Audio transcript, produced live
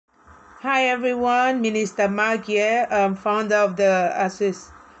Hi everyone, Minister Mark here, founder of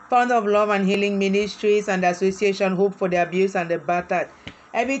Love and Healing Ministries and the Association Hope for the Abused and the Battered.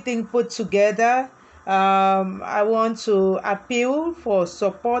 Everything put together, I want to appeal for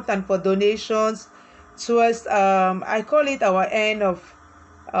support and for donations towards, I call it our end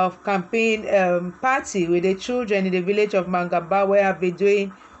of campaign party with the children in the village of Mangaba, where I've been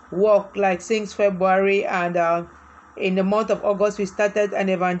doing work like since February, and in the month of August we started an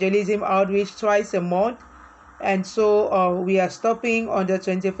evangelism outreach twice a month, and so we are stopping on the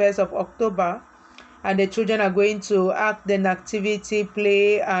 21st of October, and the children are going to act an activity,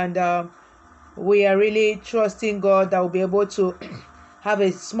 play, and we are really trusting God that we'll be able to have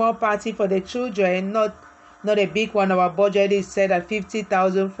a small party for the children, not a big one. Our budget is set at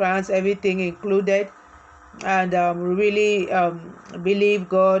 50,000 francs, everything included, and we really believe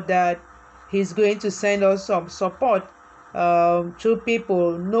God that He's going to send us some support through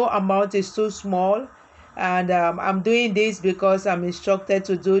people. No amount is too small, and I'm doing this because I'm instructed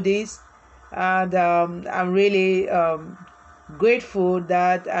to do this, and I'm really grateful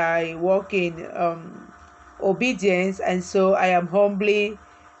that I walk in obedience, and so I am humbly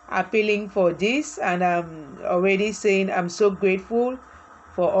appealing for this, and I'm already saying I'm so grateful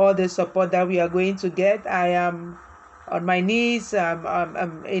for all the support that we are going to get. I am on my knees,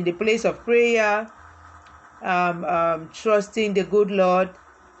 I'm in the place of prayer, trusting the good Lord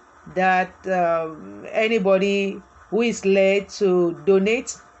that anybody who is led to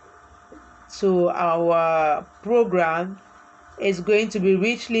donate to our program is going to be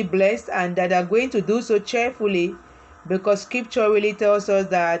richly blessed, and that are going to do so cheerfully, because scripture really tells us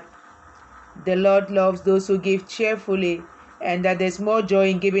that the Lord loves those who give cheerfully, and that there's more joy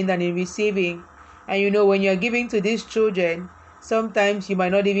in giving than in receiving. And when you're giving to these children, sometimes you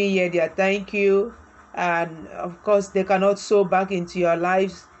might not even hear their thank you, and of course they cannot sow back into your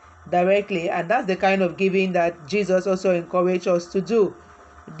lives directly, and that's the kind of giving that Jesus also encouraged us to do.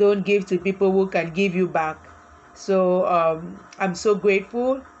 Don't give to people who can give you back. So I'm so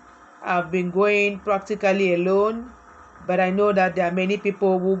grateful. I've been going practically alone, but I know that there are many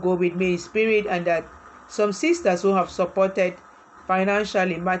people who go with me in spirit, and that some sisters who have supported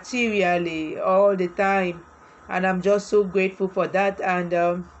financially, materially, all the time, and I'm just so grateful for that. And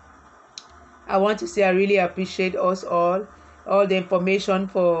I want to say I really appreciate us all the information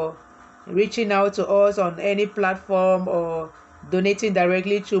for reaching out to us on any platform or donating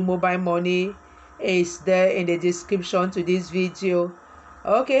directly through mobile money is there in the description to this video.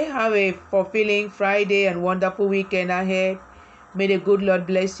 Okay, have a fulfilling Friday and wonderful weekend ahead. May the good Lord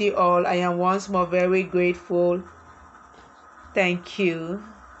bless you all. I am once more very grateful. Thank you.